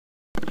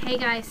Hey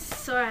guys,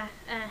 Sora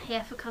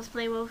here for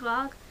Cosplay World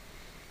Vlog.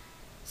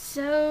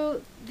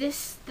 So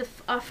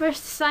our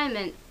first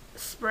assignment,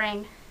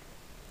 spring.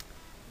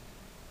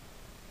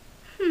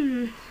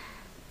 I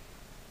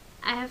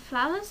have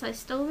flowers. I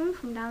stole them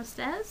from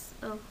downstairs.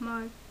 Oh,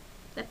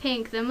 they're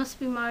pink. They must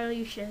be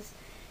Marluxia's.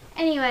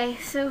 Anyway,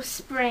 so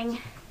spring.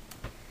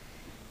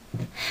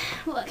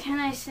 What can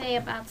I say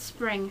about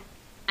spring?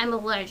 I'm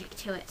allergic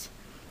to it.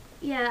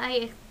 Yeah,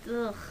 I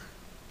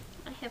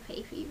have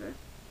hay fever.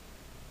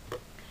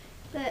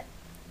 But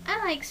I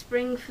like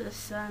spring for the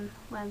sun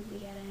when we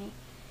get any.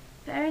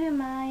 Bearing in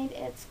mind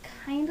it's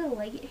kind of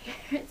late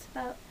here. It's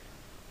about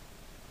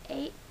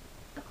 8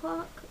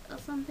 o'clock or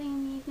something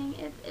in the evening.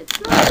 It's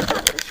not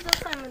hot. It's still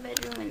outside my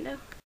bedroom window.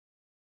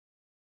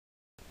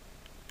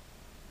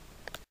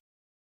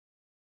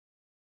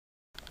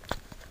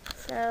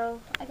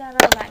 So I got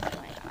all that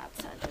going on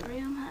outside the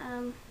room.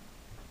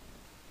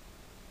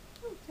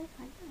 Oh, they're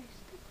quite nice.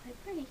 They're quite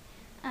pretty.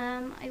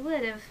 I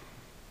would have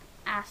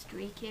asked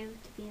Riku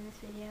to be in this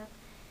video,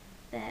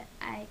 but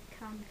I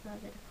can't be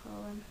bothered to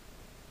call him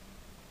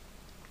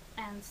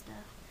and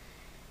stuff.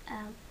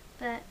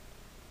 But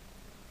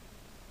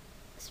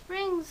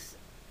spring's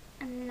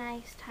a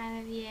nice time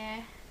of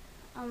year,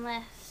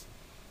 unless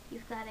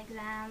you've got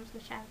exams,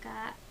 which I've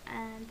got,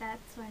 and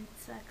that's when it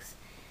sucks.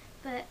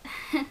 But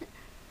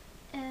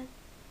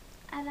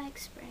I like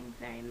spring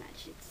very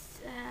much.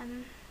 It's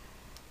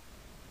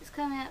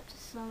coming up to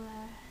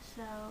summer,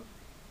 so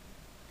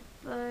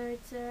the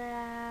birds are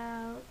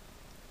out,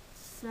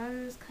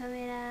 sun's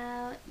coming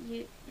out,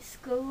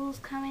 school's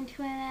coming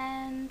to an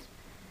end,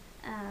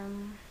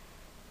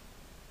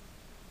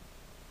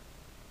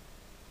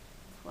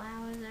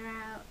 flowers are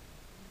out.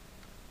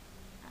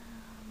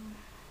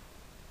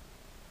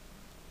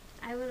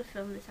 I would have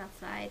filmed this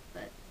outside,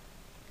 but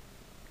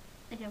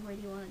I don't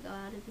really want to go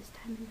out at this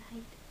time of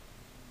night.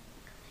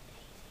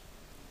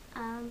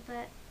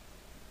 But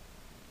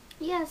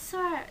yeah,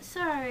 Sora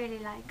really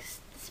likes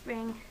the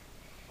spring.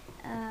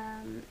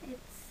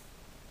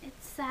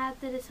 It's sad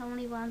that it's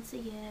only once a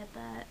year,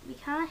 but we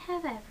can't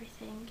have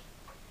everything.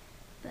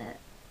 But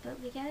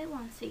we get it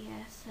once a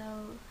year,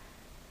 so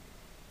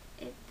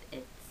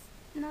it's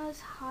not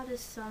as hot as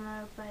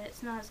summer, but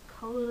it's not as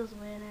cold as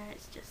winter.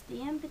 It's just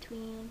the in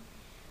between,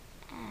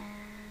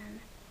 and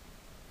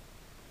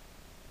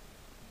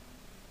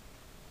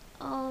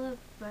all the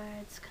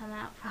birds come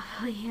out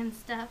probably and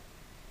stuff.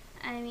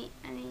 I mean,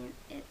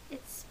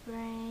 it's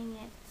spring.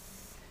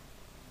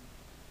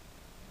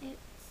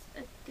 It's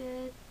a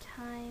good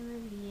time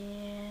of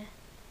year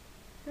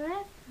for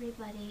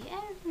everybody.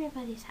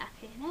 Everybody's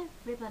happy and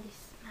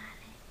everybody's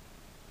smiling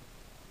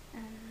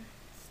and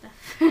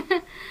stuff.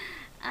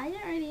 I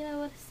don't really know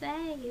what to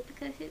say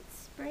because it's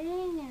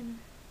spring and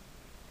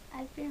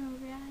I've been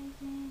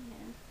rising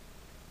and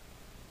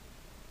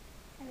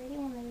I really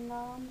want to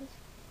gnaw on this.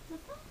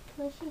 Does that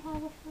plushie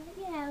have a foot?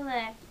 Yeah,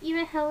 look.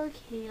 Even Hello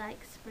Kitty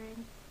likes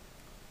spring.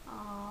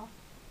 Aww.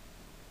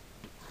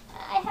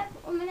 I have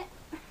 1 minute.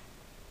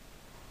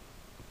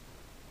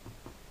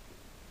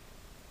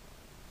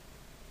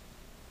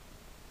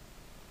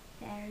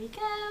 There we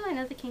go.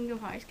 Another Kingdom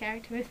Hearts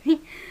character with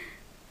me.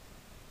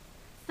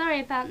 Sorry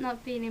about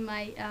not being in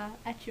my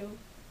actual,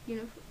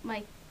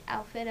 my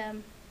outfit.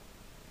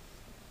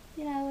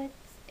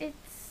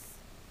 It's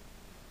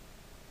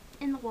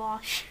in the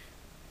wash.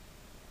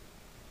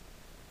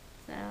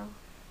 So,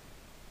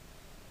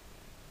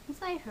 I'm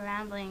sorry for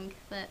rambling,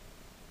 but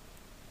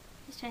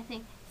just trying to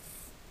think.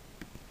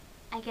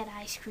 I get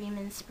ice cream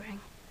in spring.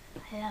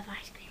 I love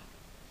ice cream.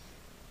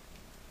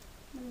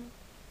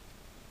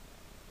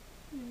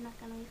 I'm not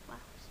gonna leave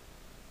flowers.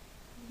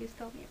 You just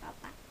told me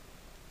about that.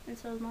 And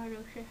so is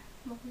Marluxia.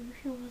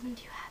 Marluxia wasn't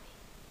too happy.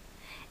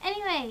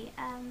 Anyway,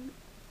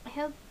 I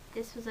hope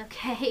this was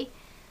okay.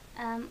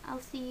 I'll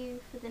see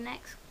you for the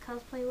next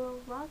Cosplay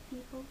World Vlog,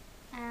 people.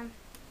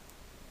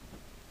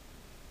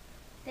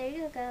 There you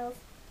go, girls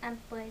and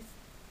boys.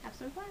 Have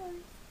some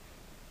flowers.